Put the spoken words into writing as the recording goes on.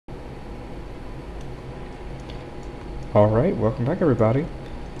Alright, welcome back everybody.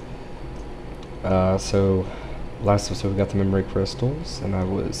 So last episode we got the memory crystals and I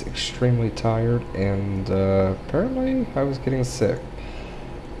was extremely tired and apparently I was getting sick.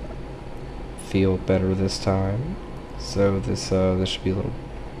 Feel better this time. So this should be a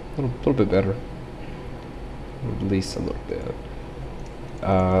little bit better. At least a little bit.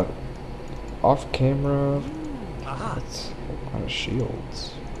 Off camera, that's a lot of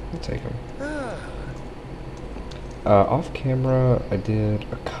shields. I'll take them. Off camera, I did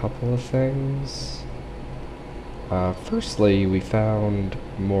a couple of things. Firstly, we found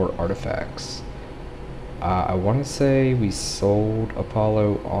more artifacts. I want to say we sold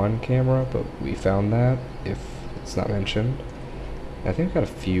Apollo on camera, but we found that, if it's not mentioned. I think we got a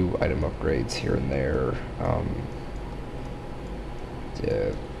few item upgrades here and there.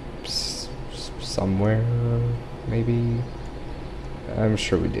 Yeah, somewhere, maybe. I'm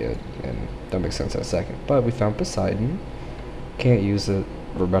sure we did, and that'll make sense in a second. But we found Poseidon. Can't use it.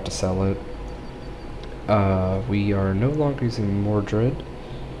 We're about to sell it. We are no longer using Mordred.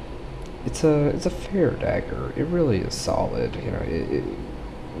 It's a fair dagger. It really is solid. You know,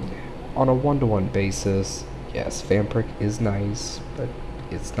 on a one-to-one basis, yes, Vampiric is nice, but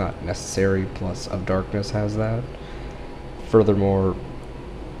it's not necessary. Plus, Of Darkness has that. Furthermore,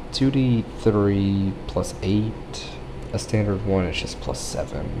 2d3 plus 8. A standard one is just plus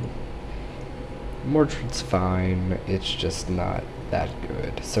 7. Mordred's fine, it's just not that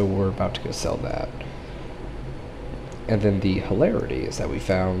good, so we're about to go sell that. And then the hilarity is that we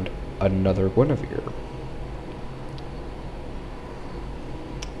found another Guinevere.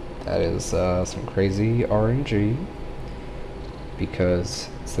 That is some crazy RNG, because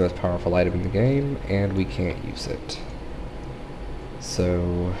it's the most powerful item in the game, and we can't use it.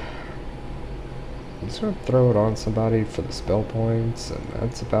 So I'm just gonna throw it on somebody for the spell points, and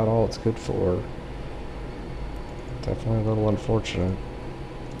that's about all it's good for. Definitely a little unfortunate.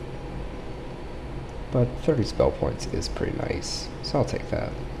 But 30 spell points is pretty nice, so I'll take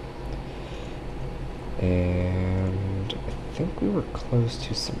that. And I think we were close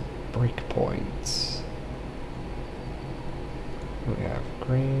to some breakpoints. We have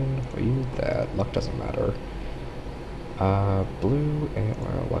green, we use that, luck doesn't matter. Blue, and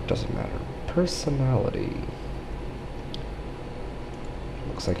well, luck doesn't matter. Personality.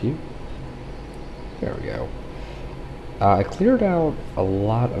 Looks like you. There we go. I cleared out a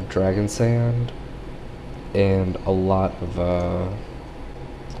lot of dragon sand and a lot of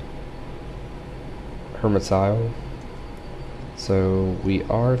Hermit's Isle. So we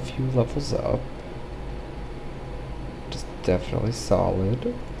are a few levels up. Just definitely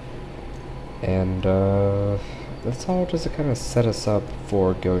solid. And that's all just to kind of set us up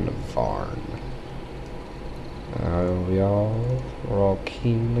for going to Varn. We're all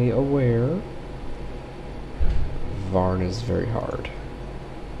keenly aware Varn is very hard.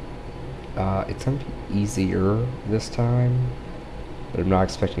 It's going to be easier this time, but I'm not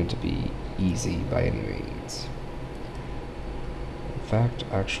expecting it to be easy by any means. In fact,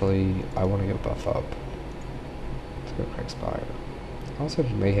 actually, I want to get a buff up. Let's go Craig's Spire. I also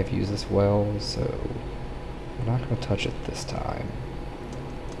may have used this well, so I'm not going to touch it this time.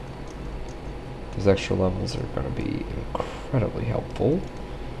 Those extra levels are going to be incredibly helpful.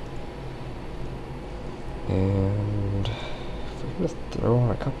 And if we're going to throw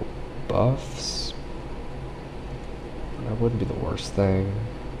on a couple buffs, that wouldn't be the worst thing.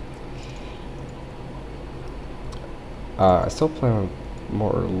 I still plan on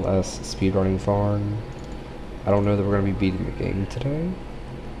more or less speedrunning Varn. I don't know that we're going to be beating the game today,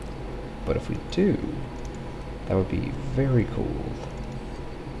 but if we do, that would be very cool.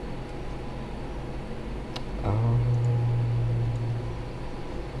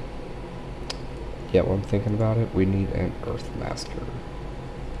 Yeah, when I'm thinking about it, we need an Earth Master.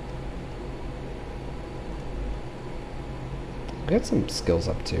 We had some skills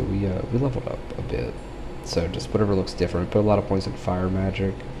up too. We leveled up a bit, so just whatever looks different. Put a lot of points in fire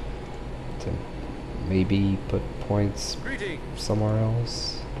magic to maybe put points somewhere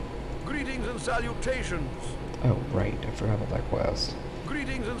else. Greetings and salutations. Oh right, I forgot about that quest.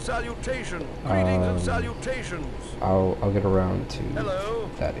 Greetings and salutations. Greetings and salutations. I'll get around to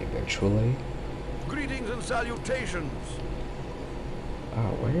that eventually. Greetings and salutations.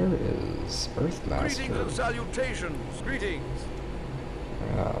 Where is Earth Master? Greetings and salutations. Greetings.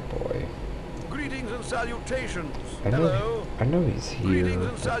 Ah, boy. Greetings and salutations. I know he's here. Greetings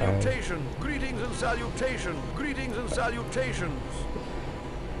and salutations. Greetings and salutations. Greetings and salutations.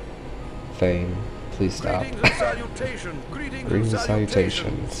 Thane, please stop. Greetings and salutations. Greetings and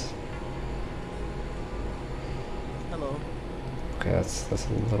salutations. Hello. Okay, that's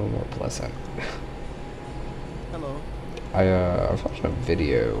a little more pleasant. Hello. I was watching a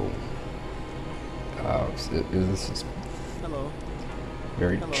video. This is Hello.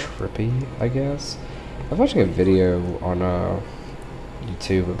 very Hello. trippy, I guess. I was watching a video on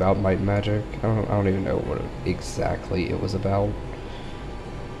YouTube about Might and Magic. I don't even know what exactly it was about.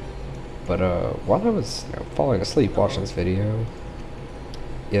 But while I was falling asleep watching this video,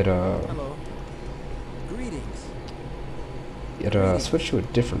 it Hello. Greetings. switched to a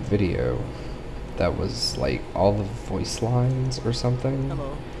different video that was like all the voice lines or something.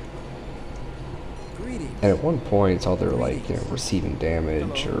 Hello. Greetings. And at one point, it's all they're like, receiving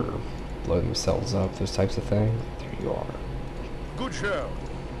damage or blowing themselves up, those types of things. There you are. Good show.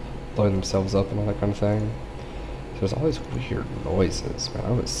 Blowing themselves up and all that kind of thing. So there's all these weird noises, man.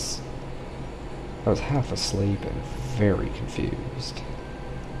 I was half asleep and very confused.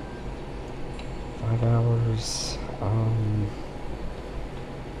 5 hours.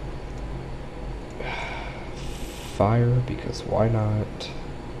 Fire, because why not?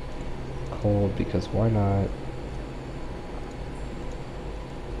 Cold, because why not?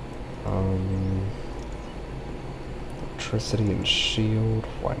 Electricity and shield,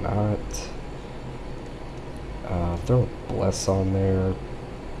 why not? Throw a bless on there.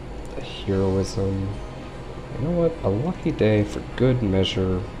 A heroism. You know what? A lucky day for good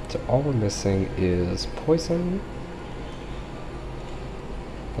measure. So all we're missing is poison.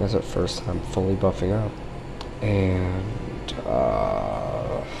 That's our first time fully buffing up. And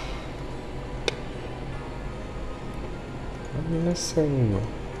I'm missing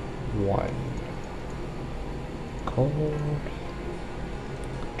one. Cold,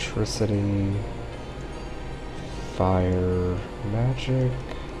 electricity, fire, magic,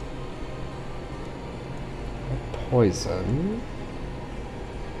 poison.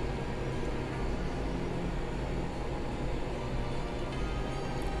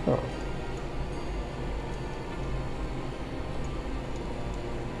 Oh.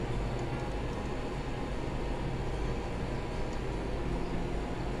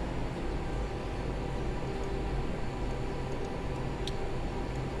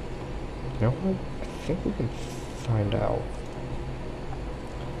 You know what? I think we can find out.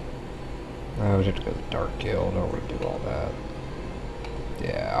 Oh, we have to go to the Dark Guild. I don't want to do all that.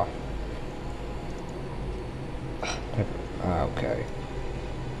 Yeah. Okay.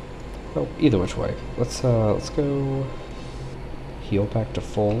 Well, either which way. Let's go heal back to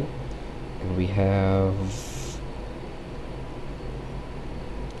full. And we have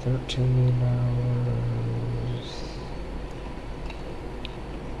 13 hours.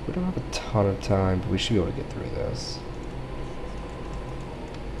 We don't have a ton of time, but we should be able to get through this.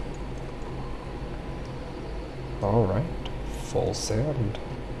 Alright, full send.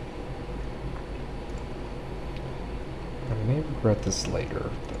 I may regret this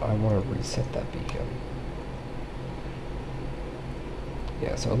later, but I want to reset that beacon.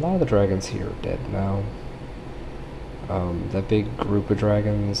 Yeah, so a lot of the dragons here are dead now. That big group of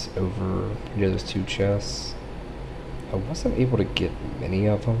dragons over near those two chests, I wasn't able to get many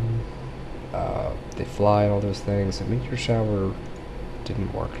of them. They fly and all those things, and Meteor Shower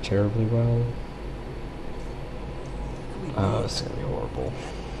didn't work terribly well. This is gonna be horrible.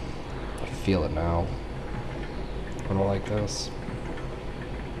 I feel it now. I don't like this.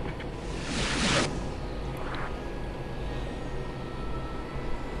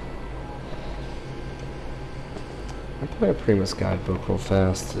 I'm playing a Primus guidebook real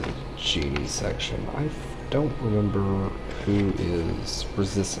fast to the Genie section. I don't remember who is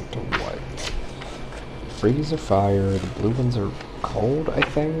resistant to what. Freeze are fire, the blue ones are cold, I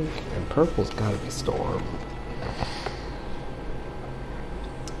think, and purple's gotta be storm.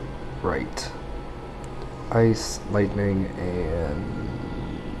 Right. Ice, lightning,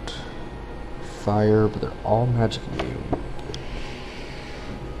 and fire, but they're all magic immune.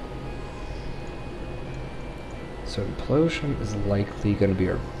 So implosion is likely going to be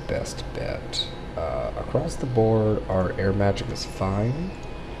our best bet. Across the board, our air magic is fine,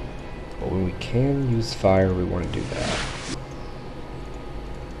 but when we can use fire, we want to do that.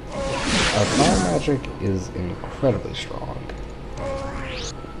 Our fire magic is incredibly strong.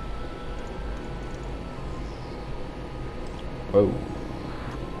 Whoa,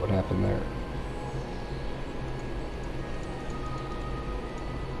 what happened there?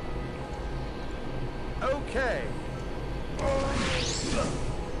 Okay.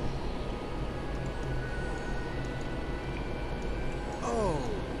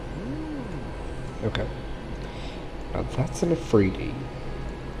 Oh. Okay. Now that's an Afridi.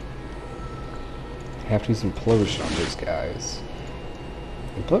 Have to use Implosion on those guys.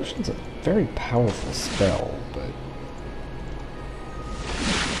 Implosion's a very powerful spell, but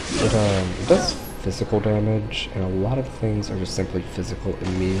it does physical damage, and a lot of things are just simply physical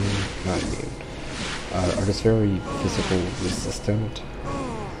immune, not immune, are just very physical resistant,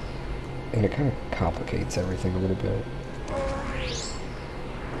 and it kind of complicates everything a little bit.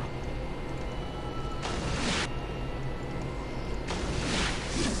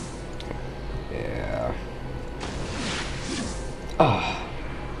 Yeah. Ah.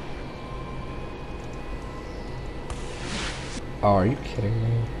 Oh, are you kidding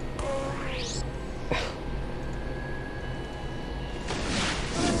me?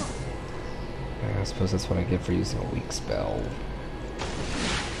 I suppose that's what I get for using a weak spell.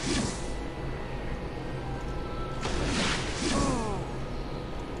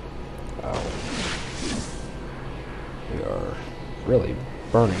 Oh. We are really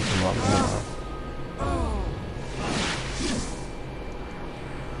burning through our mana.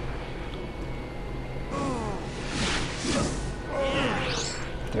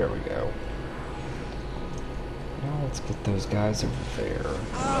 There we go. Now let's get those guys over there.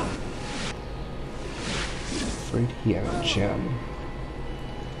 3D and a gem.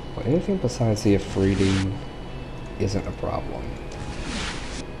 Well, anything besides the Afridi isn't a problem.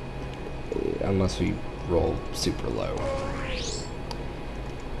 Unless we roll super low.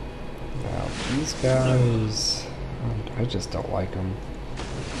 Now, these guys, I just don't like them.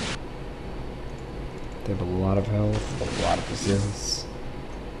 They have a lot of health, a lot of resist.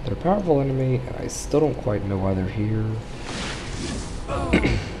 They're a powerful enemy, and I still don't quite know why they're here.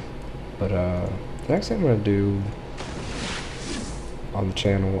 But, the next thing I'm going to do on the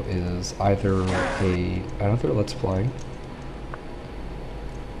channel is either another Let's Play.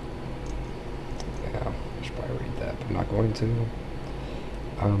 Yeah, I should probably read that, but I'm not going to.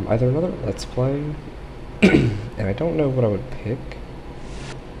 Either another Let's Play, and I don't know what I would pick.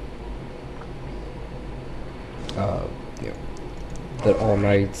 You know, the All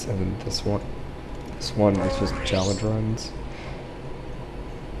Nights, and then this one are supposed to be challenge runs.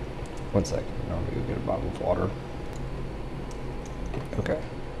 One second, I'm gonna go get a bottle of water. Okay.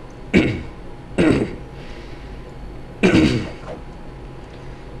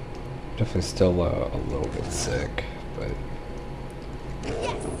 Definitely still a little bit sick, but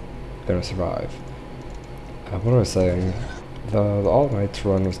gonna survive. What was I saying? The All Nights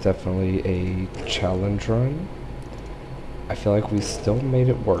run was definitely a challenge run. I feel like we still made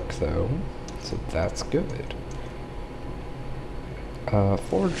it work though, so that's good.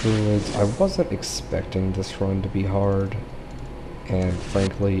 For Druids, I wasn't expecting this run to be hard, and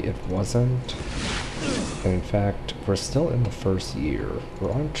frankly it wasn't. And in fact, we're still in the first year.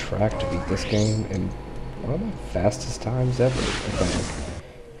 We're on track to beat this game in one of my fastest times ever, I think.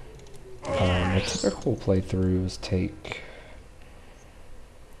 My typical playthroughs take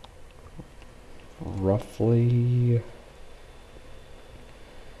roughly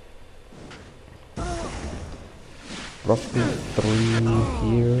roughly 3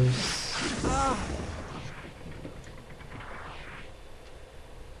 years.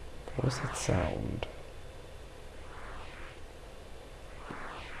 What was that sound?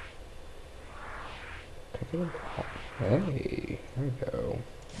 Can I get a ball? Hey, there we go.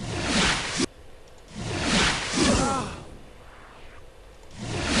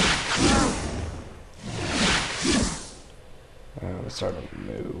 We're starting to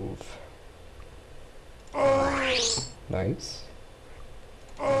move. Nice. Nice.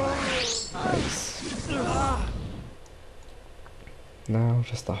 Now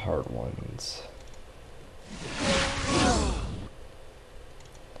just the hard ones.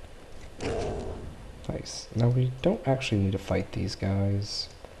 Nice. Now we don't actually need to fight these guys.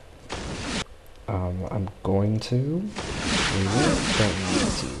 I'm going to. We really don't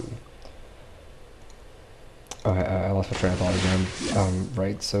need to. Oh, I lost my train of thought again.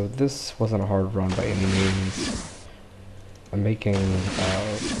 Right, so this wasn't a hard run by any means. I'm making,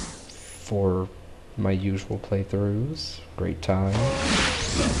 for my usual playthroughs, great time.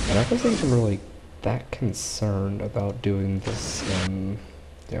 And I wasn't even really that concerned about doing this in,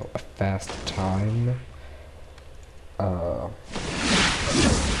 you know, a fast time.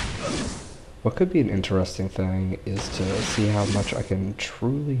 What could be an interesting thing is to see how much I can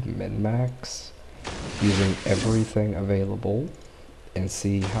truly min-max using everything available and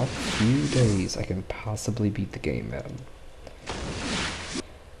see how few days I can possibly beat the game in.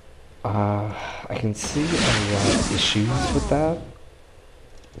 I can see a lot of issues with that,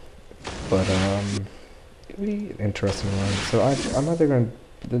 but it'll be an interesting one. So I'm either going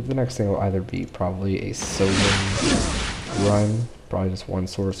to, the next thing will either be probably a solo run, probably just one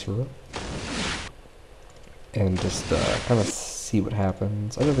sorcerer, and just kind of see what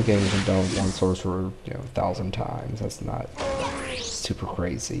happens. I know the game's been done with one sorcerer, you know, 1,000 times. That's not super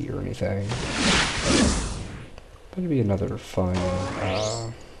crazy or anything. Gonna be another fun,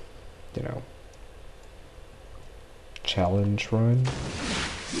 you know, challenge run.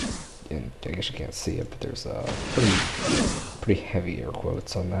 And I guess you can't see it, but there's pretty heavy air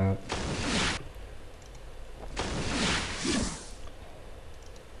quotes on that.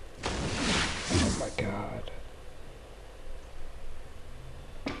 Oh my god.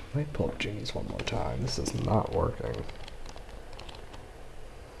 Let me pull up Genies one more time. This is not working.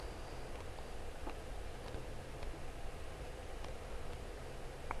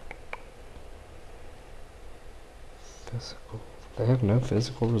 Physical. They have no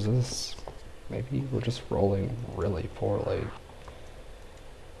physical resists. Maybe we're just rolling really poorly.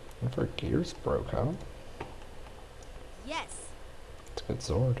 What if our gears broke, huh? Yes. It's a good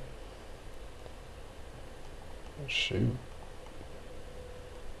sword. Oh, shoot.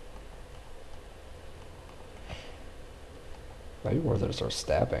 Maybe where there's our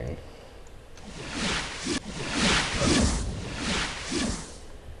stabbing.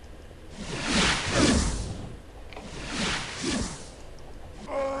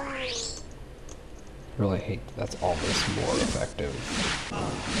 I really hate that that's almost more effective.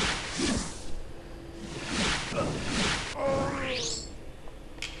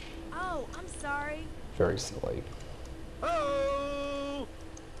 Oh, I'm sorry. Very silly. Oh!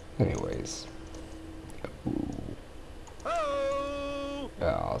 Anyways. Ooh. Oh!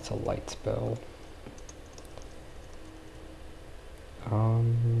 Oh, it's a light spell.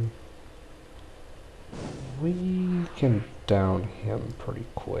 We can down him pretty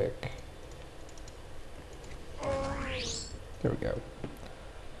quick. There we go.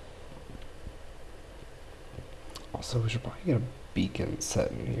 Also, we should probably get a beacon set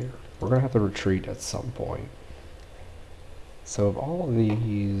in here. We're gonna have to retreat at some point. So of all of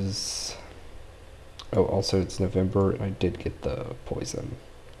these... Oh, also it's November and I did get the poison.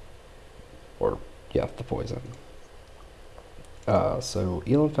 Or, yeah, the poison. So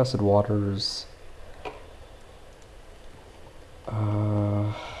eel-infested waters...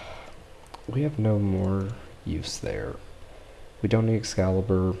 we have no more use there. We don't need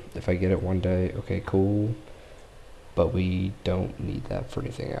Excalibur. If I get it one day, okay, cool. But we don't need that for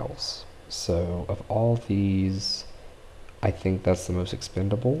anything else. So, of all these, I think that's the most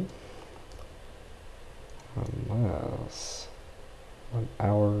expendable. Unless... 1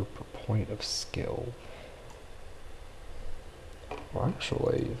 hour per point of skill. Well,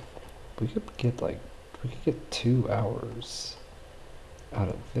 actually, we could get 2 hours out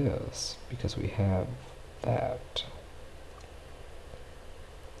of this, because we have that.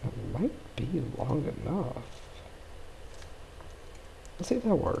 It might be long enough. Let's see if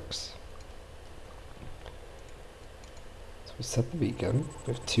that works. So we set the beacon.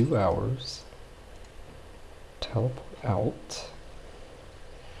 We have 2 hours. Teleport out.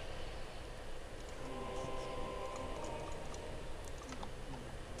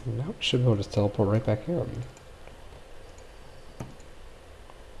 Now we should be able to just teleport right back in.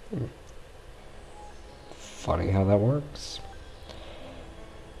 Funny how that works.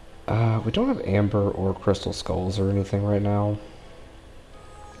 We don't have amber or crystal skulls or anything right now.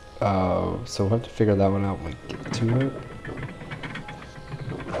 So we'll have to figure that one out when we get to it.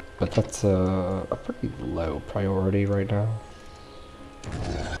 But that's a pretty low priority right now.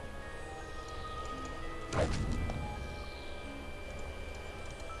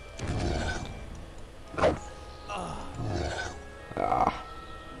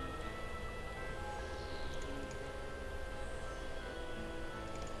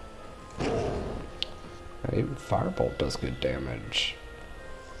 Even Firebolt does good damage.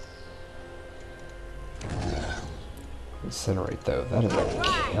 Incinerate though, that is a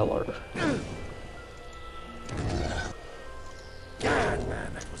killer. God,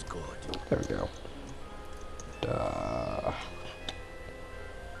 man, that was good. There we go.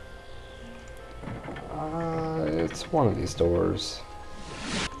 It's one of these doors.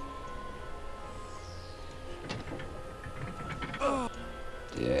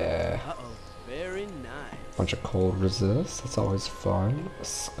 Yeah. Uh-oh. Very nice. Bunch of cold resist, that's always fun. A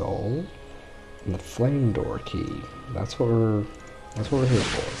skull. And the flame door key. That's what we're here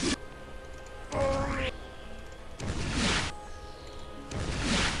for.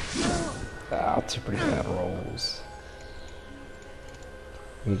 Ah, 2 pretty bad rolls.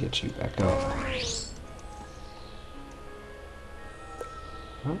 Let me get you back up.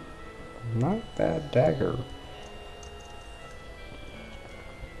 Huh? Not bad dagger.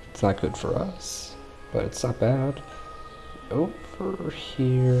 It's not good for us, but it's not bad. Over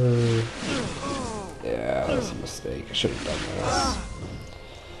here... Yeah, that's a mistake. I should have done this.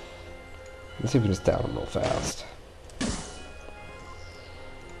 Let's see if we can just down him real fast.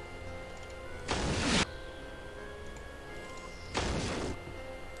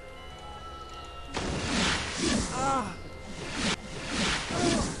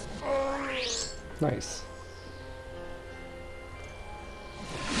 Nice.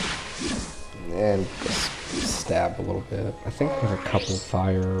 And just stab a little bit. I think I have a couple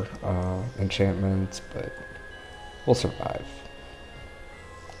fire enchantments, but we'll survive.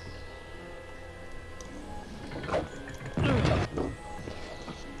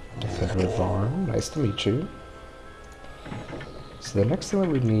 Tomb of Varn, nice to meet you. So the next thing that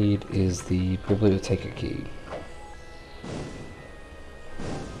we need is the Bibliotheca key.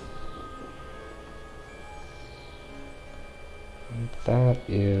 And that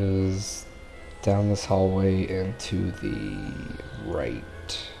is down this hallway and to the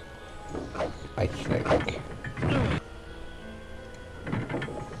right, I think.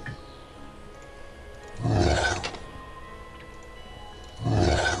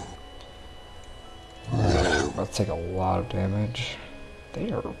 About to take a lot of damage.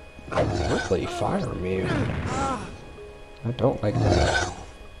 They are really fire immune. I don't like that.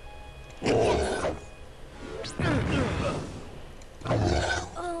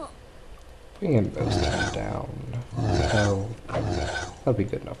 We can most of them down. So that'll be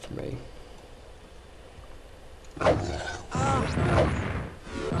good enough for me. Oh,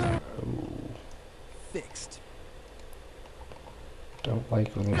 Fixed. don't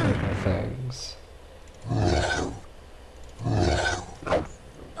like when they break my things.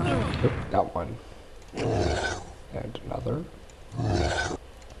 Oop, got one. And another.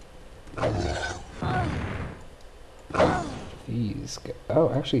 These guys.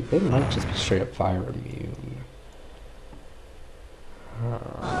 Oh, actually, they might just be straight up fire immune.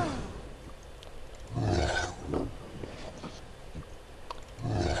 Huh.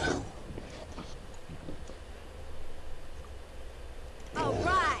 All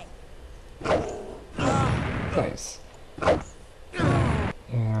right. Nice.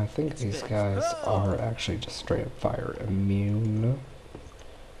 Yeah, I think these guys are actually just straight up fire immune.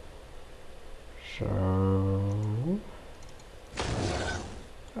 So...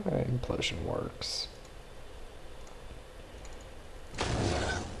 implosion works.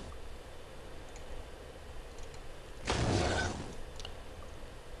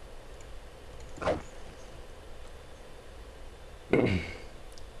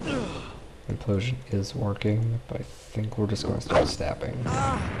 Implosion is working, but I think we're just going to start stabbing.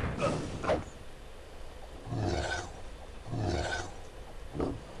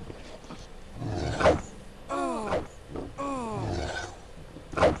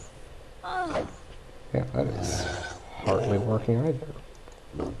 Yeah, that is hardly working either.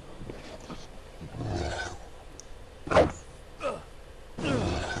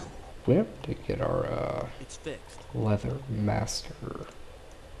 We have to get our It's fixed. leather master.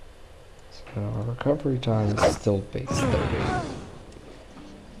 So our recovery time is still base 30.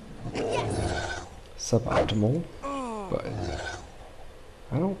 Suboptimal, but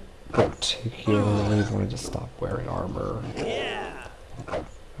I don't particularly want to just stop wearing armor.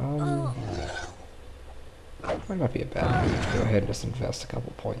 Might not be a bad move to go ahead and just invest a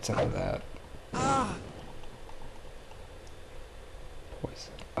couple points into that.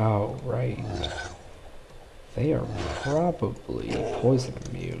 Poison. Oh, right. They are probably poison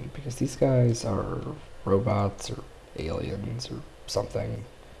immune because these guys are robots or aliens or something.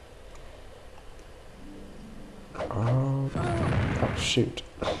 Oh shoot.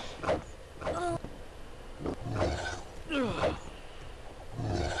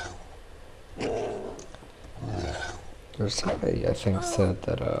 There's somebody I think said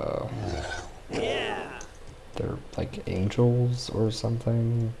that they're like angels or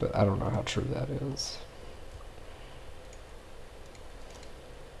something, but I don't know how true that is.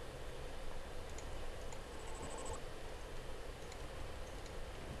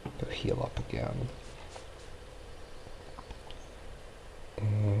 Go heal up again.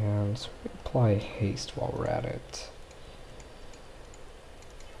 And so we apply haste while we're at it.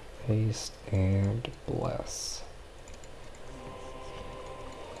 Haste and bless.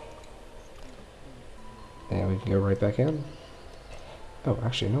 And we can go right back in. Oh,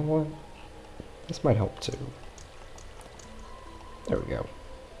 actually, you know what? This might help too. There we go.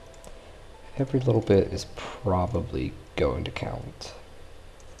 Every little bit is probably going to count.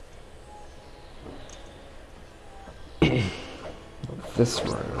 This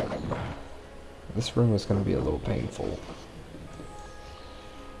room is going to be a little painful.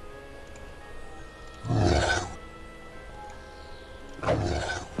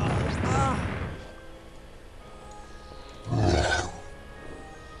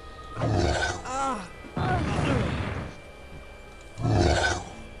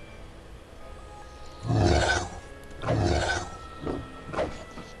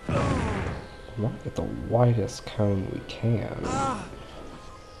 We want to get the widest cone we can.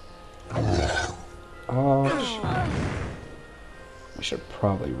 We should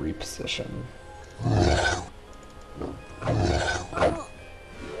probably reposition.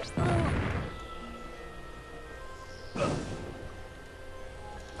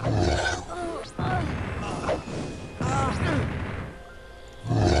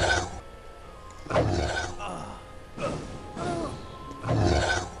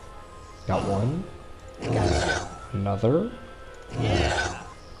 Got one. Another.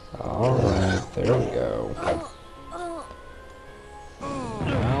 Alright, there we go.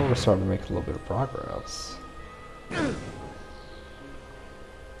 Now we're starting to make a little bit of progress.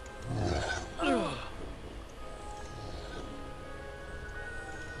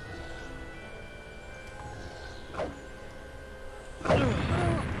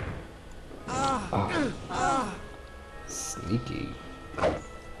 Sneaky.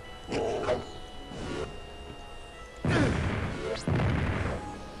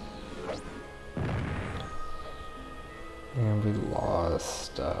 And we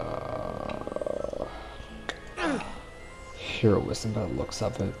lost heroism by the looks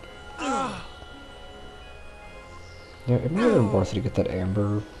of it. Yeah, it might have been worth it to get that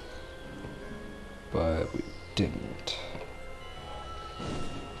amber, but we didn't.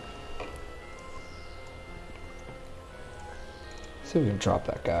 See if we can drop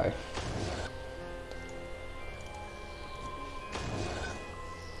that guy.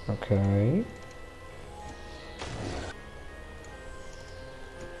 Okay.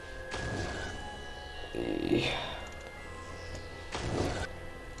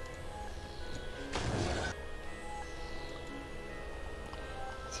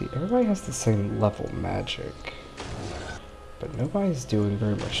 See, everybody has the same level magic, but nobody's doing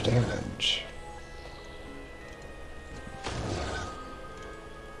very much damage.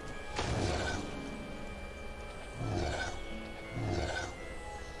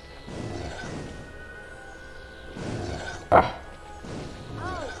 Ah.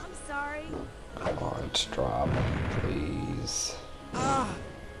 Oh, I'm sorry. Come on, just drop, please.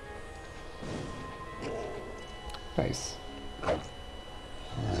 Nice.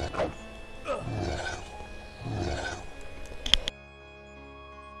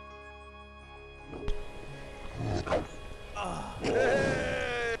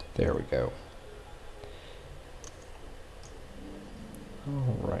 There we go.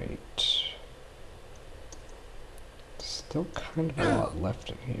 Alright. Still kind of a lot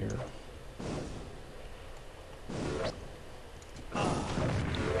left in here.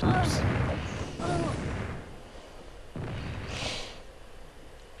 Oops.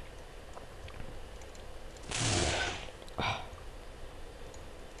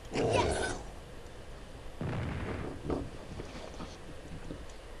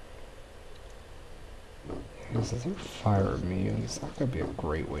 Since they're fire immune, it's not going to be a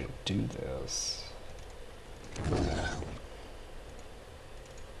great way to do this.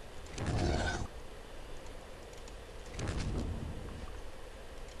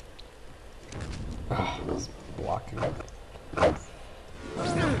 Ah, it's blocking. Okay.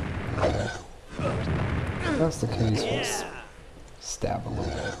 If that's the case, we'll stab a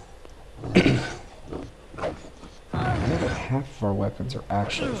little bit. I know that half of our weapons are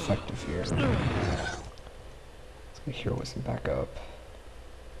actually effective here. Let's get heroism back up.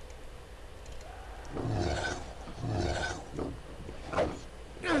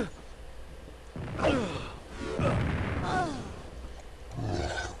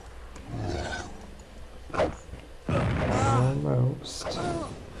 Almost.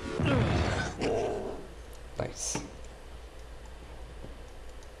 Nice.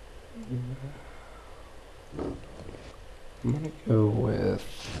 I'm gonna go with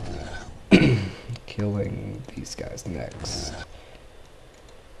killing these guys next.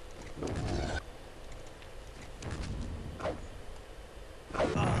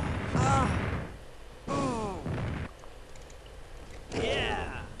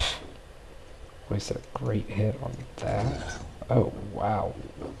 Wasted a great hit on that. Oh, wow.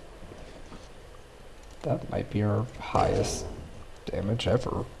 That might be our highest damage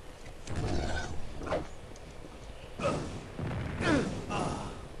ever.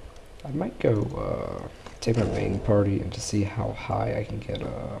 I might go take my main party and to see how high I can get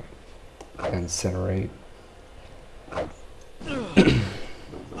incinerate.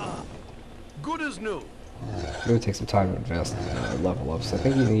 Good as new. It's gonna take some time to invest in level ups. I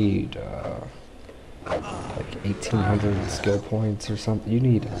think you need like 1,800 skill points or something. You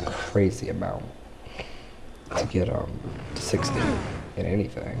need a crazy amount to get to 60 in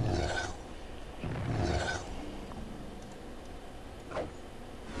anything.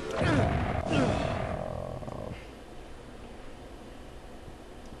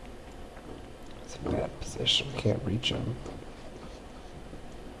 It's a bad reach him.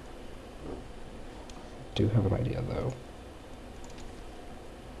 Do have an idea though.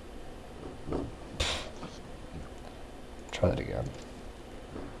 Try that again.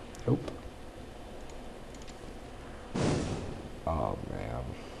 Nope. Oh man.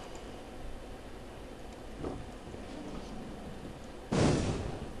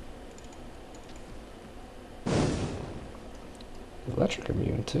 Electric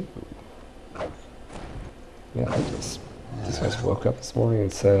immune too. Yeah, these guys woke up this morning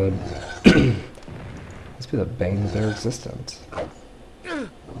and said, "Must be the bane of their existence."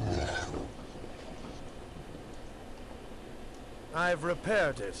 I've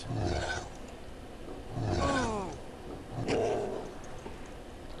repaired it.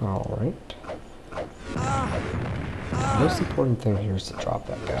 All right. The most important thing here is to drop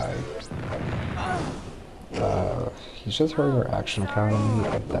that guy. He's just hurting our action economy,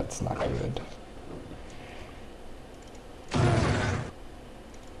 and that's not good.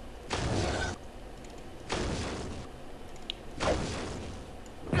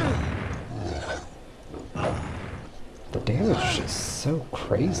 The damage is so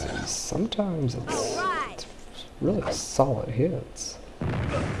crazy. Sometimes it's really solid hits.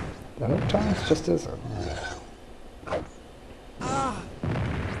 And other times just isn't.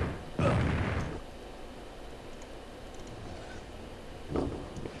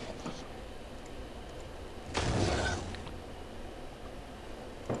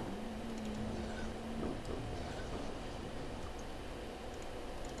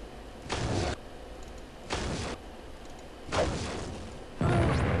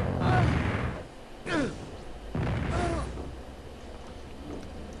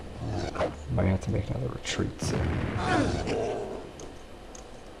 Might have to make another retreat soon.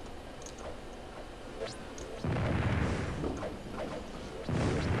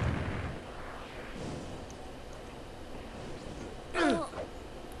 Yeah,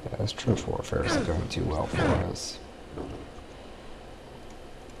 this trench warfare isn't going too well for us.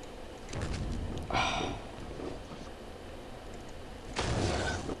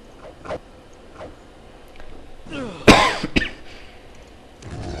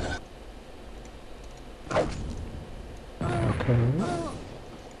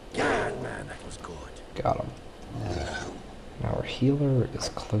 God, man, that was good. Got him. Now our healer is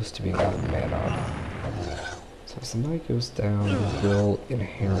close to being out of mana. So if somebody goes down, we'll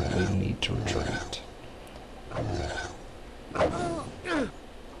inherently need to retreat.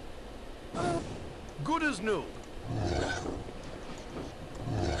 Good as new.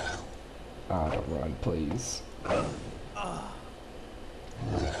 Ah, don't run, please.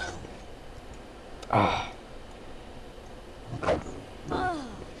 Ah.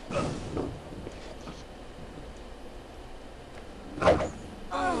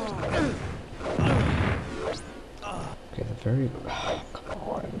 Okay, the very... come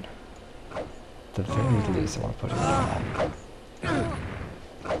on. The very least I want to put him down.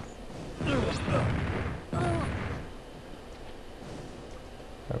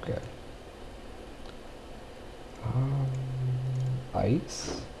 Okay.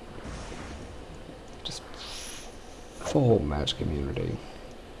 Ice? Just full magic immunity.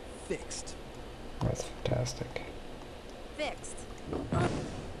 Fixed. That's fantastic. Fixed.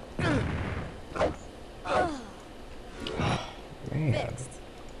 Man. Fixed.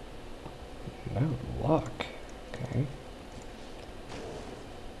 No luck. Okay.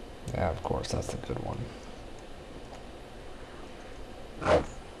 Yeah, of course, that's the good one.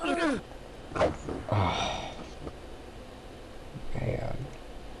 Oh, man.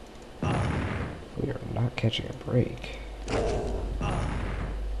 We are not catching a break.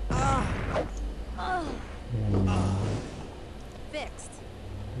 Fixed.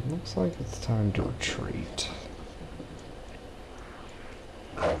 Looks like it's time to retreat.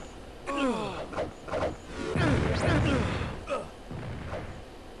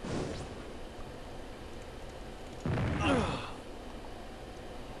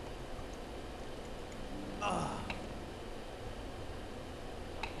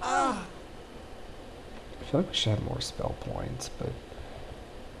 I feel like we should have more spell points, but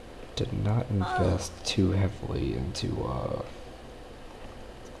did not invest too heavily into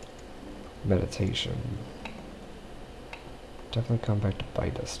meditation. Definitely come back to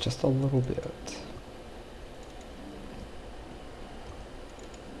bite us just a little bit.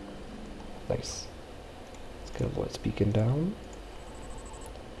 Nice. Let's get a Lloyd's Beacon down.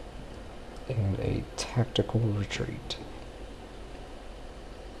 And a tactical retreat.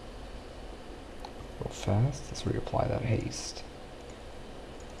 Real fast, let's reapply that haste.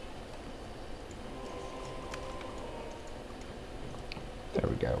 There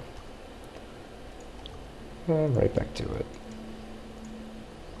we go. And right back to it.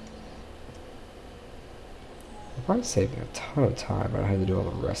 I'm probably saving a ton of time, but I had to do all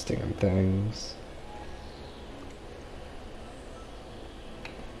the resting and things.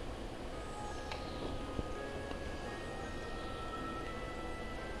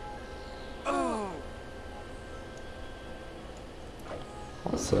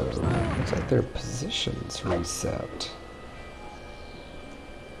 Also, looks like their positions reset.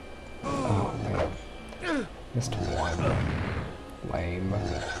 Oh man, missed one. Lame.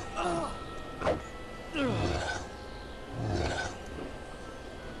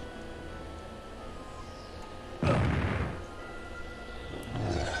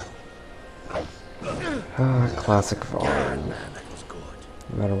 Classic Varn.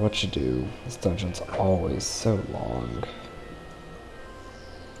 No matter what you do, this dungeon's always so long.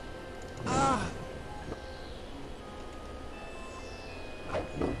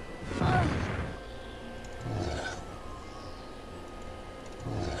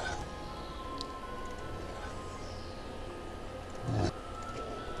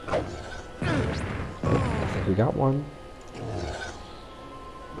 I think we got one.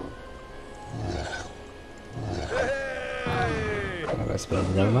 And I suppose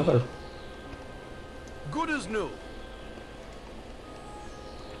we got another. Good as new.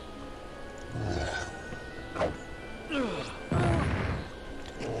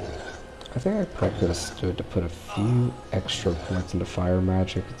 I think I probably could have stood to put a few extra points into fire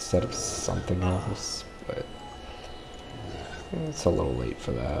magic instead of something else, but it's a little late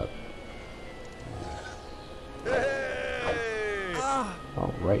for that.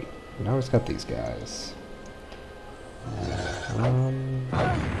 Alright, now it's got these guys.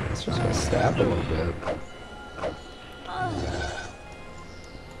 Let's just go stab a little bit.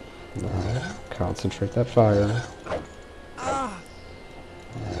 No, concentrate that fire.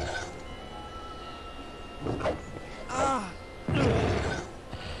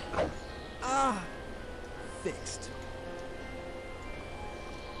 Fixed.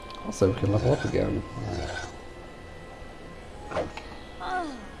 Also, we can level up again.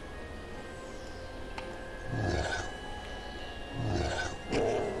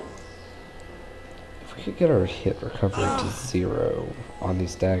 If we could get our hit recovery to 0 on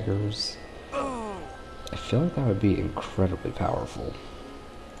these daggers, I feel like that would be incredibly powerful.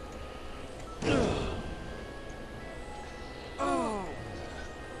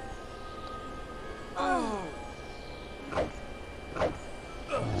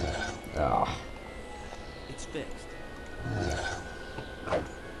 Ah. It's fixed.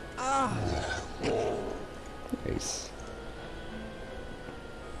 Nice.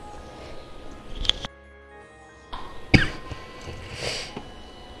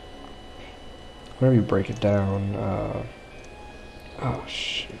 Whenever you break it down, oh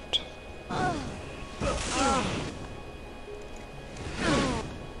shoot.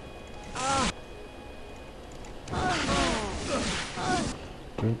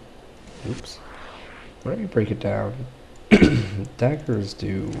 Oops. Whenever you break it down, daggers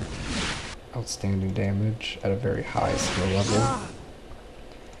do outstanding damage at a very high skill level.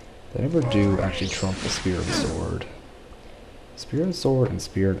 They never do actually trump the spear and sword. Spear and sword and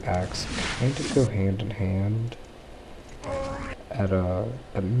spear and axe kind of go hand in hand. At a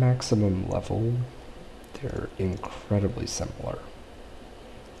maximum level, they're incredibly similar.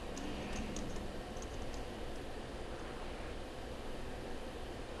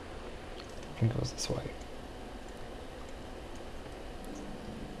 I think it goes this way.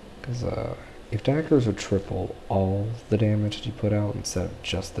 Because if daggers would triple all the damage that you put out instead of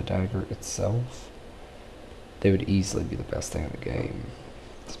just the dagger itself, they would easily be the best thing in the game.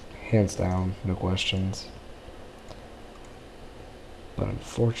 Hands down, no questions. But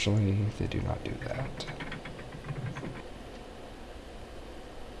unfortunately, they do not do that.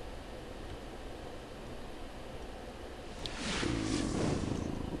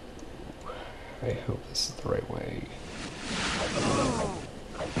 I hope this is the right way.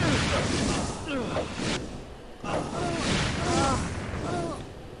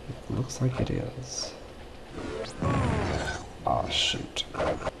 It looks like it is. Ah, shoot.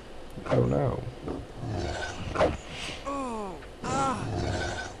 Oh no.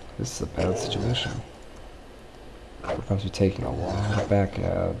 This is a bad situation. We're going to be taking a lot of back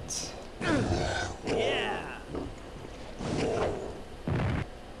ads.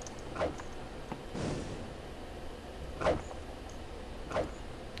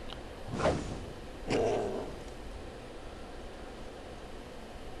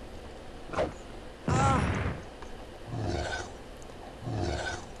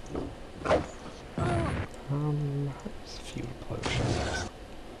 There's a few implosions.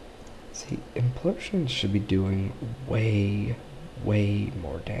 See, Implosion should be doing way, way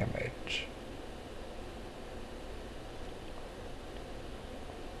more damage.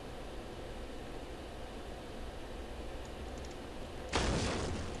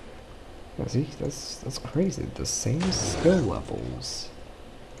 Now see, that's crazy. The same skill levels,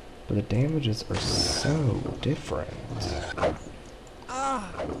 but the damages are so different. I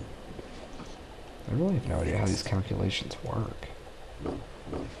really have no idea how these calculations work.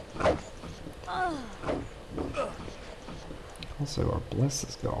 Also, our bless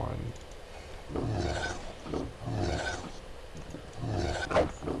is gone.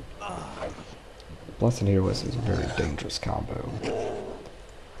 Bless and Heroes is a very dangerous combo.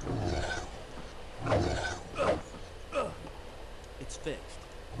 It's fixed.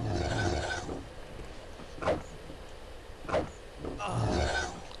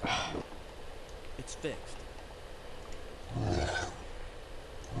 It's fixed.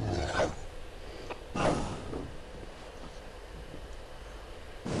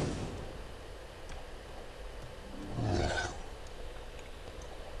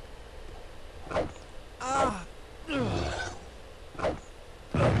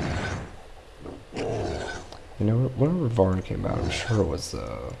 You know, whenever Varn came out, I'm sure it was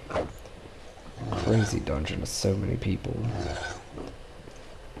a crazy dungeon with so many people.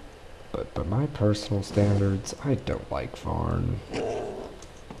 But by my personal standards, I don't like Varn.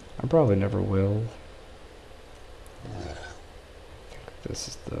 I probably never will. I think this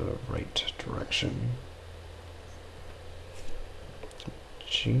is the right direction.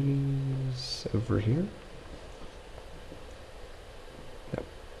 Genie's over here? Nope.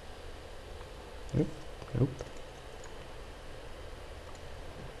 Nope. Nope.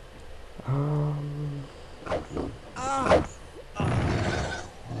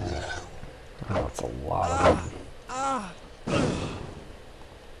 Oh, it's a lot of them.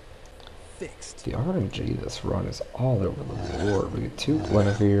 Fixed. The RNG this run is all over the board. We get 2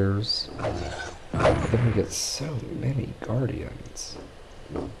 Guinevere's, but then we get so many Guardians.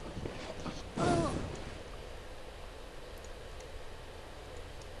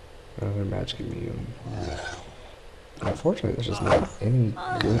 Another magic immune. Unfortunately, there's just not any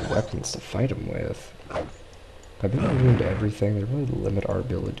good weapons to fight him with. By being immune to everything, they really limit our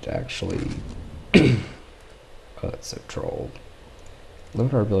ability to actually... oh, that's so troll.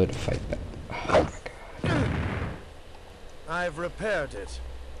 Limit our ability to fight that. Oh my god. I've repaired it.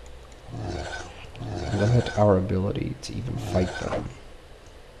 Limit our ability to even fight them.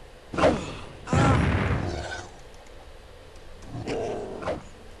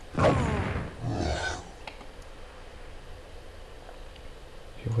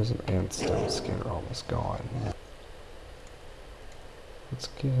 Heroism and Stone Skin are almost gone. Let's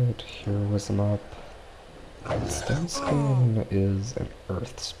get Heroism up. And Stone Skin is an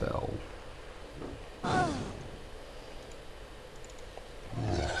Earth spell.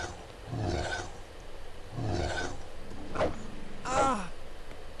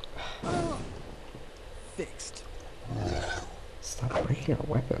 Fixed. Stop breaking our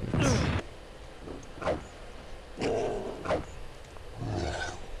weapons.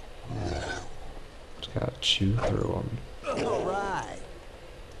 Just gotta chew through them. All right.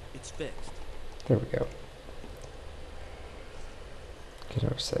 It's fixed. There we go. Get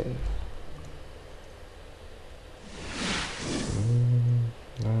our save.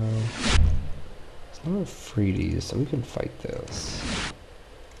 No. It's not a freebies, so we can fight this.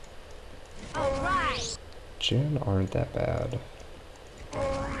 Alright! Jinn aren't that bad.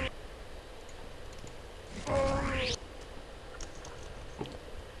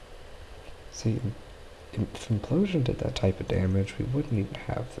 See, if Implosion did that type of damage, we wouldn't even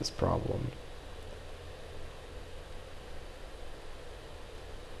have this problem.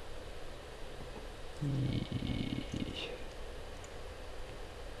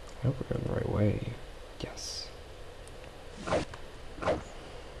 I hope we're going the right way. Yes.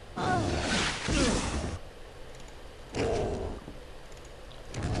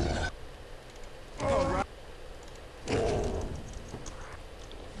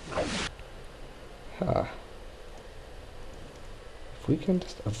 Huh. If we can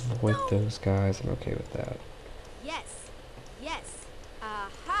just avoid those guys, I'm okay with that. Yes! Yes!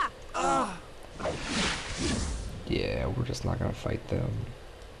 Aha! Yeah, we're just not gonna fight them.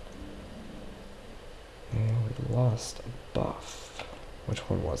 And we lost a buff. Which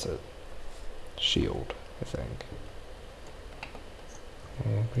one was it? Shield, I think.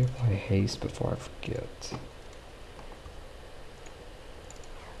 And we apply haste before I forget.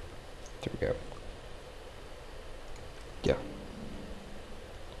 There we go. Yeah.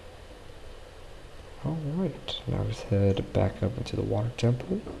 Alright, now let's head back up into the water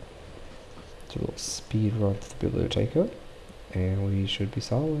temple. Do a little speed run to the biblioteca, and we should be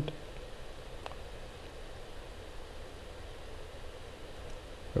solid.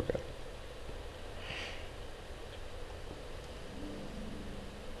 Okay.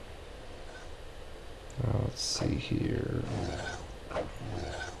 Now let's see here.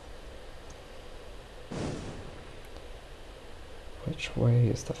 Which way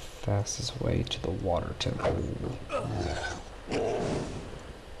is the fastest way to the water temple?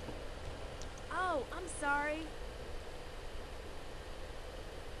 Oh, I'm sorry.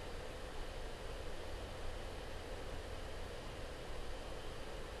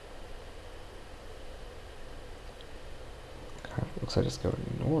 Kind of looks like just go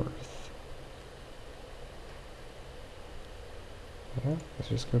north. Yeah, let's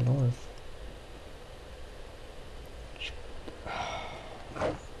just go north.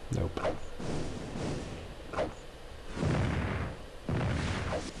 Nope.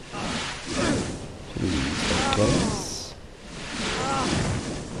 Please don't get us.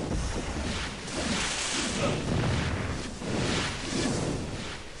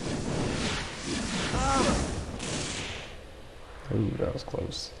 Ooh, that was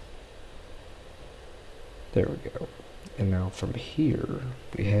close. There we go. And now from here,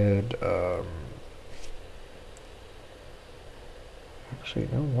 we head, actually,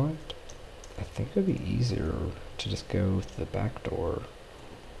 you know what? I think it would be easier to just go through the back door.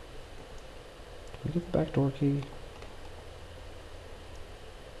 Can we get the back door key?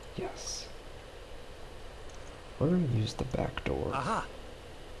 Yes. We're going to use the back door. Aha!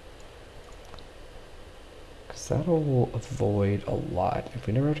 Because that'll avoid a lot. If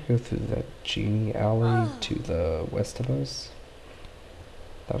we never have to go through that genie alley to the west of us,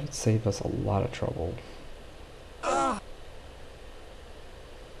 that would save us a lot of trouble.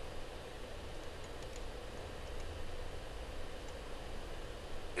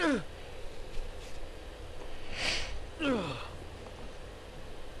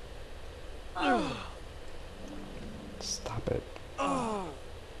 Stop it.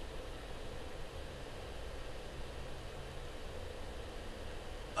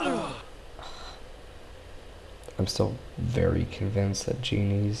 I'm still very convinced that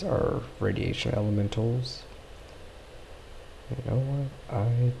genies are radiation elementals. You know what?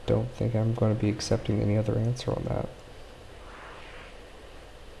 I don't think I'm going to be accepting any other answer on that.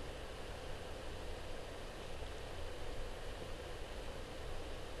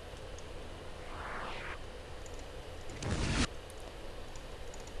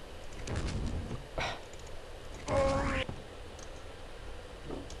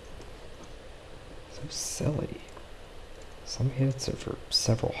 So silly. Some hits are for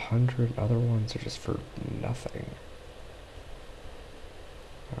several hundred, other ones are just for nothing.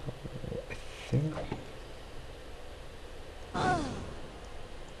 I think...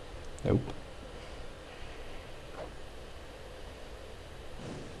 Nope.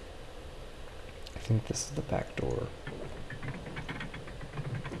 I think this is the back door.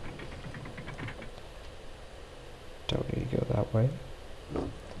 Don't need to go that way.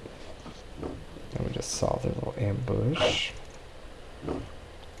 And we just saw their little ambush.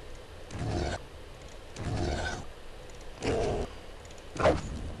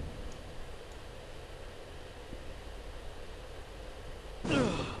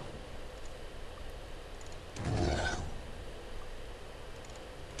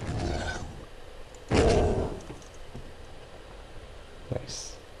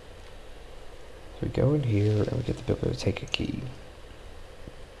 Nice. So we go in here and we get the biblioteca key.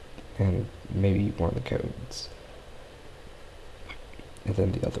 And maybe one of the codes. And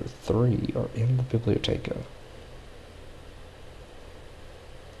then the other three are in the biblioteca.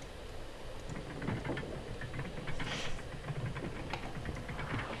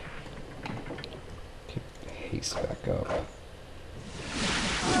 Keep haste back up.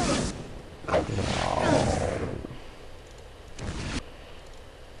 Wow.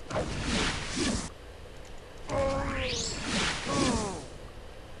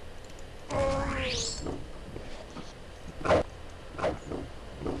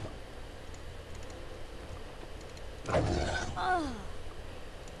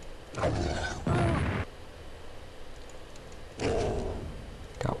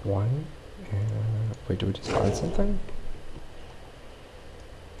 Got one. Wait, do we just find something?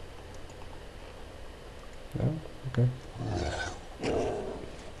 No? Okay.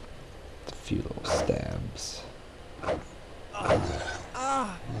 A few little stabs.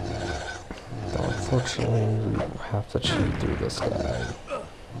 Though unfortunately, we will have to cheat through this guy.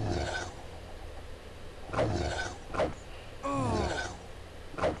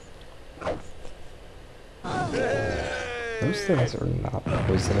 Those things are not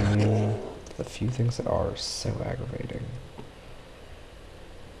poisoning me. The few things that are so aggravating.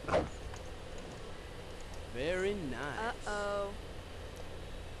 Very nice. Uh-oh.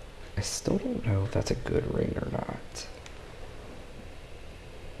 I still don't know if that's a good ring or not.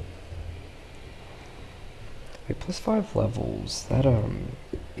 Like +5 levels, that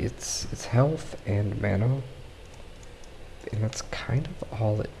it's health and mana, and that's kind of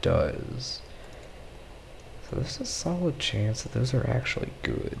all it does. So there's a solid chance that those are actually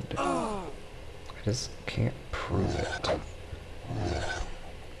good. I just can't prove it.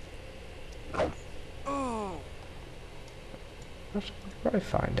 Actually, we'll probably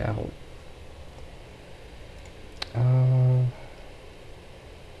find out.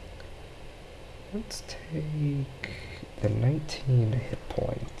 Let's take the 19 hit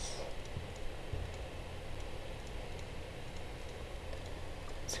points.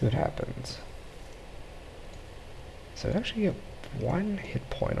 See what happens. So I actually get 1 hit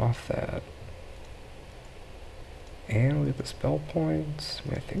point off that. And we get the spell points. I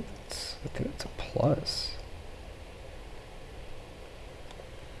mean, I think it's a plus.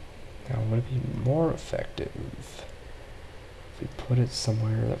 Now, would it be more effective if we put it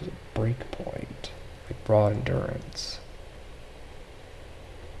somewhere that was a break point, like broad endurance?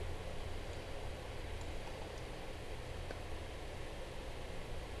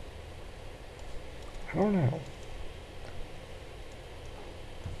 I don't know.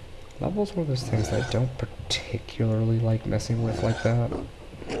 Level's one of those things that I don't particularly like messing with like that.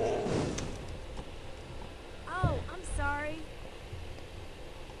 Oh, I'm sorry.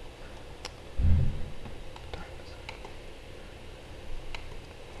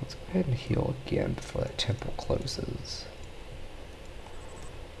 Let's go ahead and heal again before that temple closes.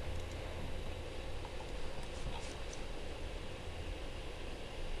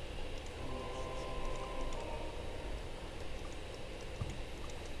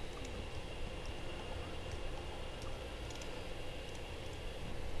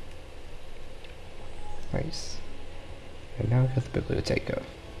 Nice. And now we got the Biblioteca.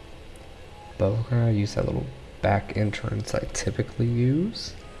 But we're gonna use that little back entrance I typically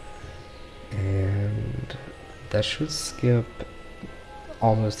use. And that should skip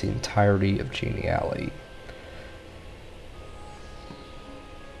almost the entirety of Genie Alley.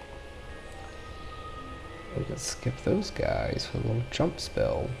 We can skip those guys with a little jump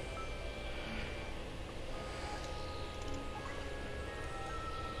spell.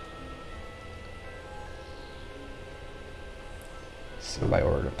 So by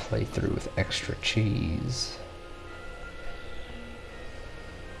order to play through with extra cheese.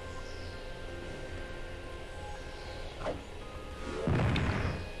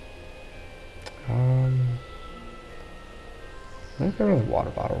 Let me go to the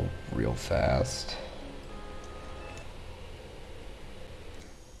water bottle real fast.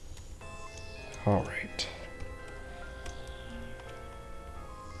 Alright.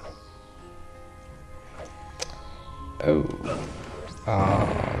 Oh.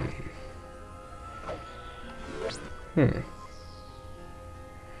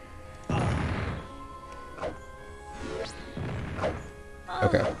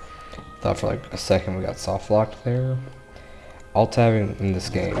 Okay. Thought for like a second we got soft locked there. Alt tabbing in this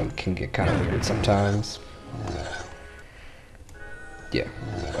game can get kind of weird sometimes. Yeah.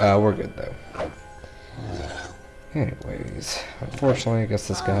 We're good though. Anyways, unfortunately I guess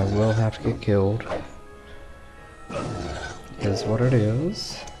this guy will have to get killed. Is what it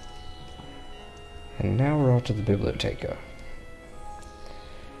is. And now we're off to the Biblioteca.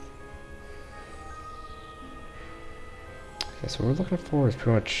 Okay, so what we're looking for is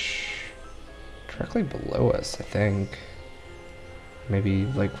pretty much directly below us, I think. Maybe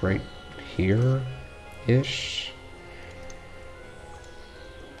like right here-ish.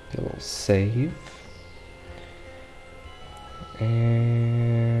 A little save.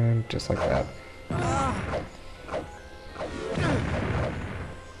 And just like that.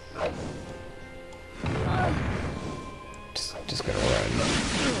 Just gonna run.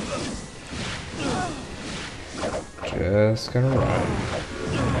 Just gonna run.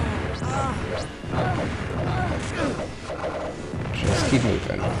 Just keep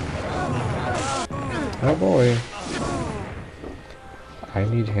moving. Oh boy. I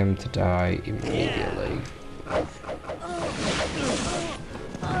need him to die immediately.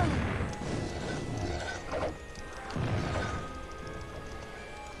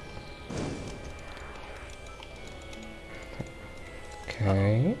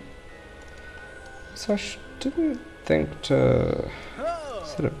 Okay. So I didn't think to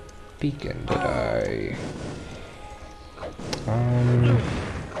set a beacon, did I?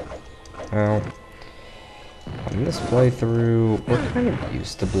 Well, On this playthrough, we're kind of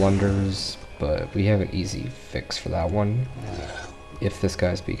used to blunders, but we have an easy fix for that one. If this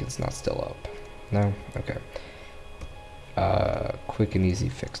guy's beacon's not still up. No? Okay. Quick and easy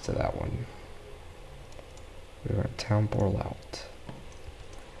fix to that one. We're going to town portal out.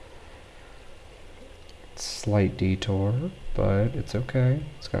 Slight detour, but it's okay.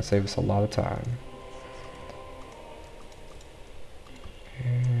 It's going to save us a lot of time.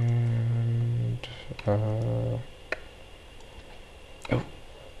 And, oh,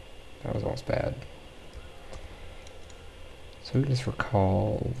 that was almost bad. So we can just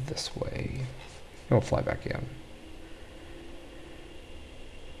recall this way. We'll fly back in.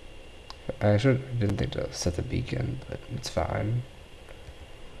 I didn't think to set the beacon, but it's fine.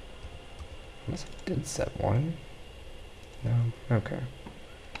 Unless I did set one. No? Okay.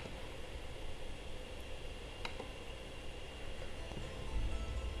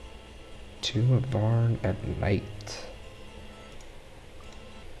 Tomb of Varn at night.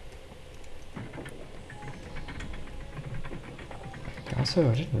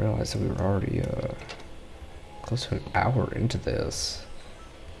 Also, I didn't realize that we were already close to an hour into this.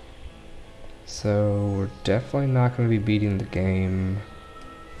 So we're definitely not going to be beating the game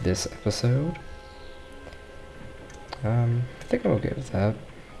this episode. I think I'm okay with that.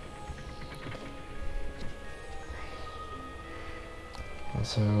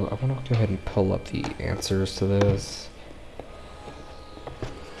 Also, I want to go ahead and pull up the answers to this.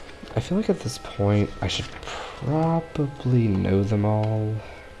 I feel like at this point I should probably know them all,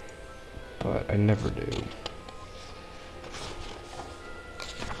 but I never do.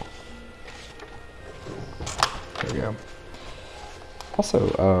 There we go.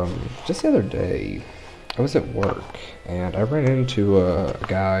 Also, just the other day, I was at work, and I ran into a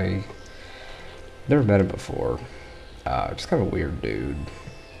guy, never met him before, just kind of a weird dude.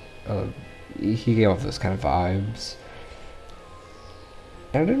 He gave off those kind of vibes.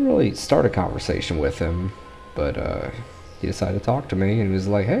 And I didn't really start a conversation with him, but he decided to talk to me, and he was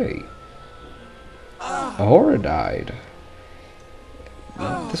like, hey, Ahura died.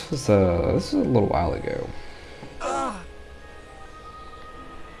 This was a little while ago.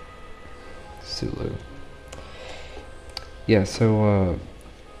 Sulu. Yeah, so,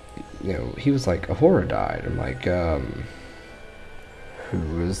 you know, he was like, Ahura died. I'm like,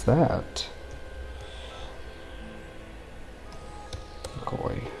 who is that?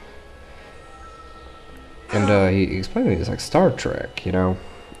 McCoy. And, he explained to me, it's like Star Trek, you know?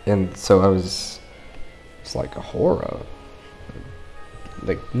 And so I was, it's like, Ahura?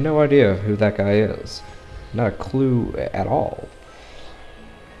 Like, no idea who that guy is. Not a clue at all.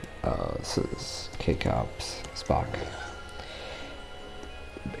 This is K-Cops, Spock.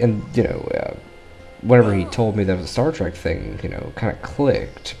 And, you know, whenever he told me that it was a Star Trek thing, you know, kind of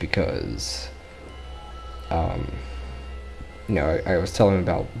clicked because, you know, I was telling him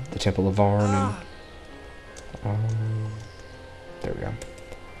about the Temple of Varn and, there we go.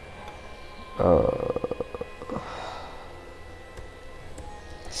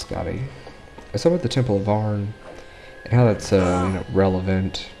 Scotty. I saw about the Temple of Varn and how that's, you know,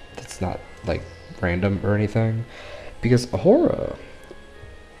 relevant. That's not, like, random or anything. Because Ahura,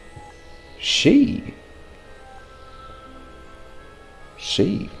 it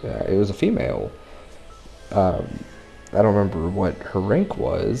was a female. I don't remember what her rank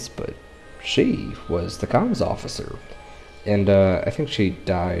was, but she was the comms officer. And I think she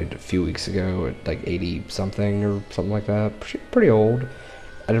died a few weeks ago at like 80 something or something like that. She's pretty old.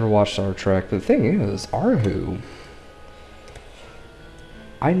 I never watched Star Trek, but the thing is, Arhu,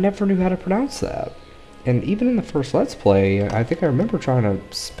 I never knew how to pronounce that. And even in the first Let's Play, I think I remember trying to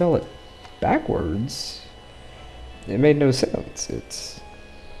spell it backwards. It made no sense. It's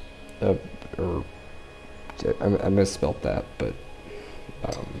I misspelled that, but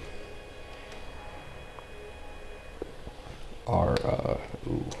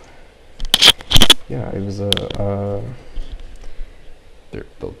ooh. Yeah, it was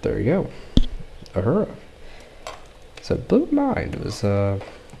there you go. Ahura. So it blew my mind. It was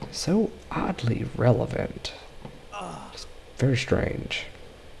so oddly relevant. Just very strange.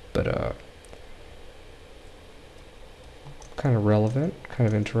 But kind of relevant, kind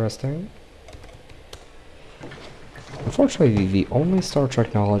of interesting. Unfortunately, the only Star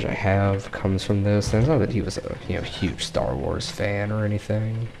Trek knowledge I have comes from this, and it's not that he was a, you know, huge Star Wars fan or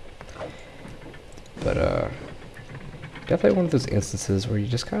anything. But definitely one of those instances where you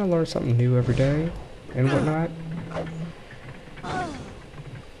just kind of learn something new every day and whatnot.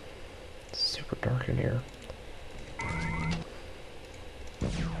 It's super dark in here.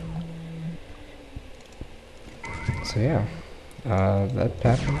 So yeah, that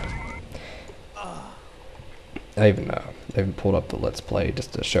happened. I even pulled up the Let's Play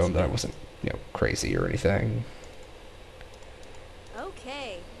just to show him that I wasn't, crazy or anything.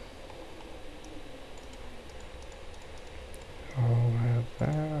 Okay. I'll have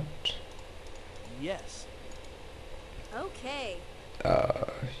that. Yes. Okay.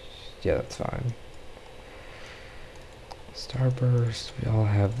 Yeah, that's fine. Starburst, we all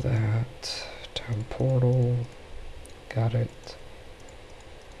have that. Town Portal, got it.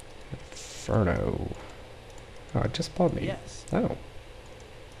 Inferno. Oh, it just bought me. Yes. Oh.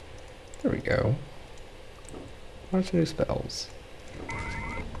 There we go. Bunch of new spells.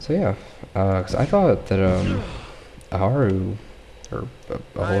 So yeah, cause I thought that, Aharu, or I've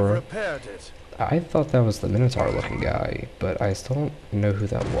Ahura, repaired it. I thought that was the Minotaur looking guy, but I still don't know who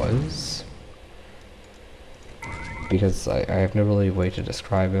that was. Because I have no really way to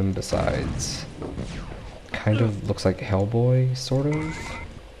describe him besides kind of looks like Hellboy, sort of.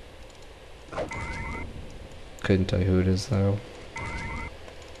 Couldn't tell you who it is though.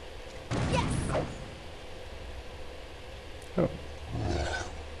 Oh.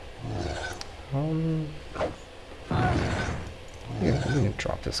 Yeah, we can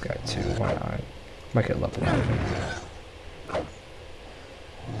drop this guy too, why not? Might get leveled out of him.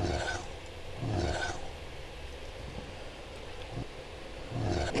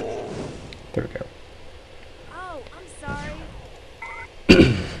 There we go. Oh, I'm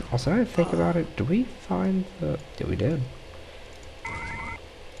sorry. Also, I think about it, do we find the... Yeah, we did.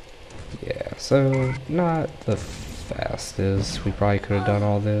 Yeah, so not the fastest. We probably could have done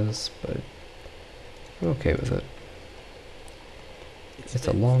all this, but I'm okay with it. It's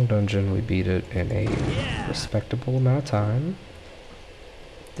a long dungeon. We beat it in a respectable amount of time.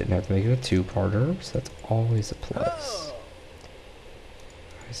 Didn't have to make it a two-parter, so that's always a plus.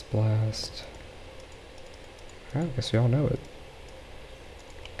 Ice Blast. I guess we all know it.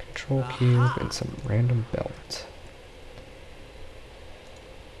 Control Cube and some random belt.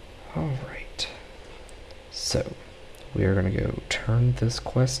 Alright. So, we are going to go turn this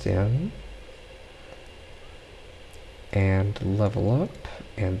quest in and level up,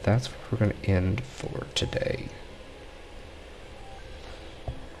 and that's where we're going to end for today.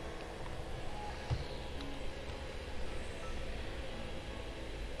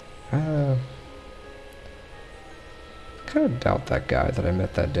 Kind of doubt that guy that I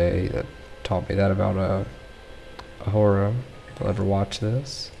met that day that taught me that about Ahura will ever watch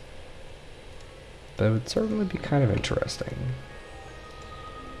this, but it would certainly be kind of interesting.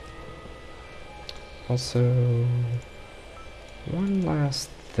 Also, one last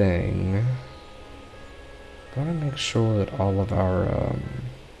thing, I want to make sure that all of our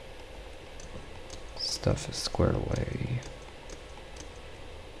stuff is squared away.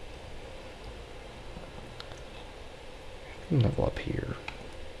 Level up here.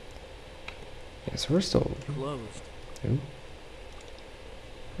 Yeah, so we're still Closed. Ooh.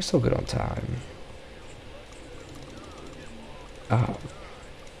 We're still good on time. Ah,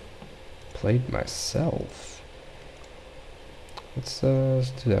 played myself. Let's do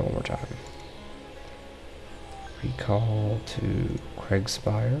that one more time. Recall to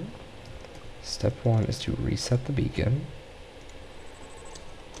Craigspire. Step 1 is to reset the beacon.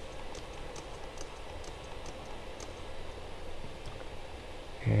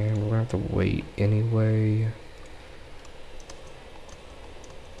 And we're gonna have to wait anyway.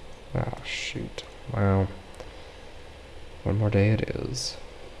 Ah, shoot. Well, one more day it is.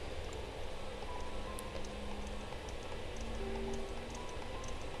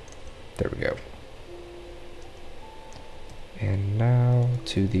 There we go. And now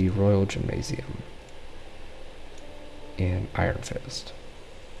to the Royal Gymnasium in Iron Fist.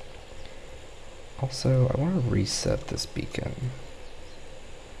 Also, I want to reset this beacon.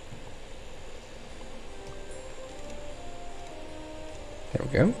 There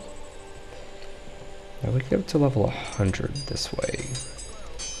we go. Now we can get up to level 100 this way.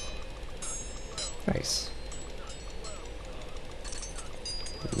 Nice.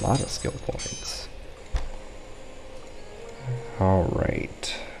 A lot of skill points.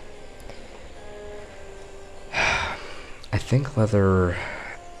 Alright. I think Leather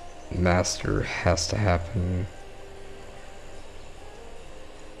Master has to happen.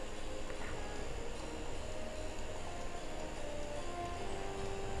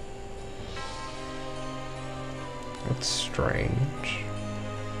 That's strange.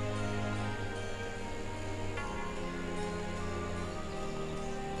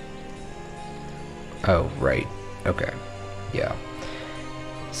 Oh, right. Okay. Yeah.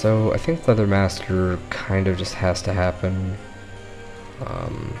 So, I think Leather Master kind of just has to happen.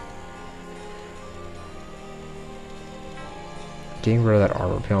 Getting rid of that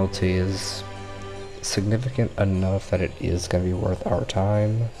armor penalty is significant enough that it is going to be worth our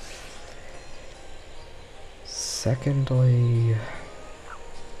time. Secondly,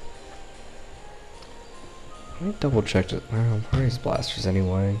 let me double check it. Where are these blasters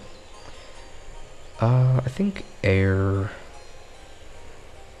anyway? I think air.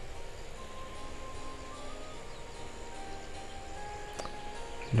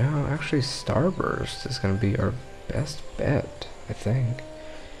 No, actually Starburst is going to be our best bet, I think.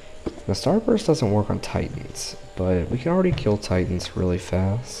 The Starburst doesn't work on Titans, but we can already kill Titans really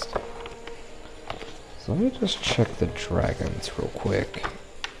fast. So let me just check the dragons real quick.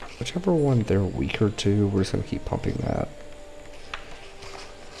 Whichever one they're weaker to, we're just going to keep pumping that.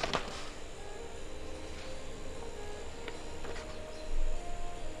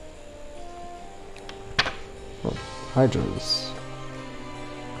 Oh, Hydras.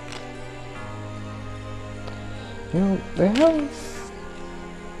 You know, they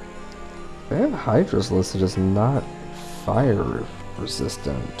have Hydras listed as not fire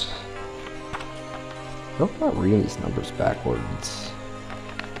resistant. I hope I'm not reading these numbers backwards.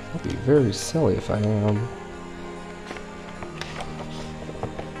 That'd be very silly if I am.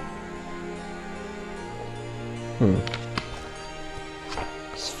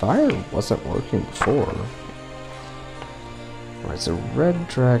 This fire wasn't working before. Alright, so red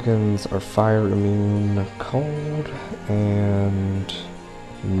dragons are fire immune, cold, and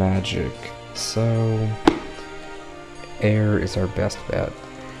magic. So air is our best bet.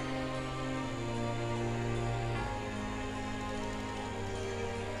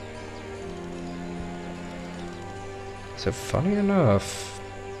 So funny enough,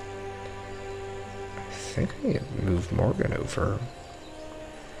 I think I need to move Morgan over.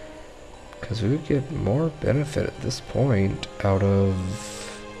 Because we would get more benefit at this point out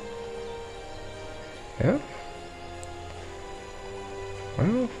of... Yeah.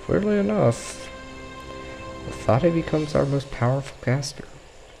 Well, weirdly enough, Lathati becomes our most powerful caster.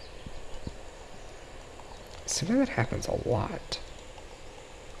 See, that happens a lot.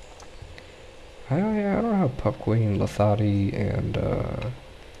 I don't know how Pup Queen, Lathati, and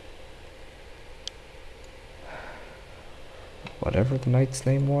whatever the knight's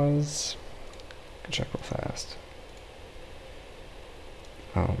name was. I can check real fast.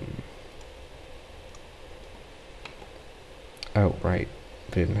 Oh, right.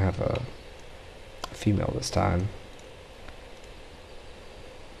 We didn't have a female this time.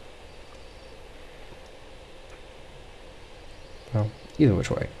 Well, either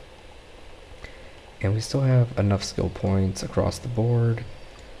which way. And we still have enough skill points across the board.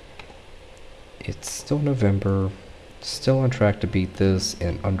 It's still November. Still on track to beat this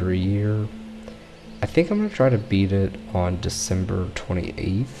in under a year. I think I'm going to try to beat it on December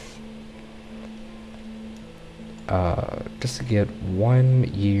 28th. Just to get 1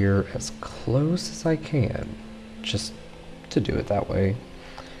 year as close as I can. Just to do it that way.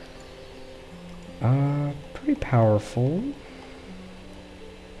 Pretty powerful.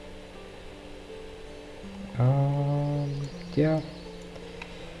 Yeah.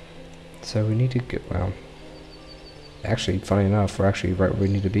 So we need to get, well, actually, funny enough, we're actually right where we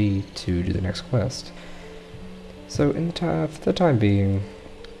need to be to do the next quest. So in the for the time being,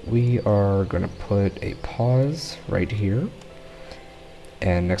 we are going to put a pause right here.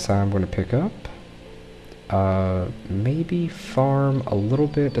 And next time we're going to pick up, maybe farm a little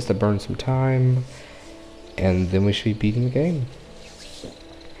bit just to burn some time, and then we should be beating the game.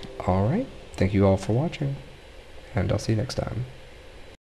 Alright, thank you all for watching, and I'll see you next time.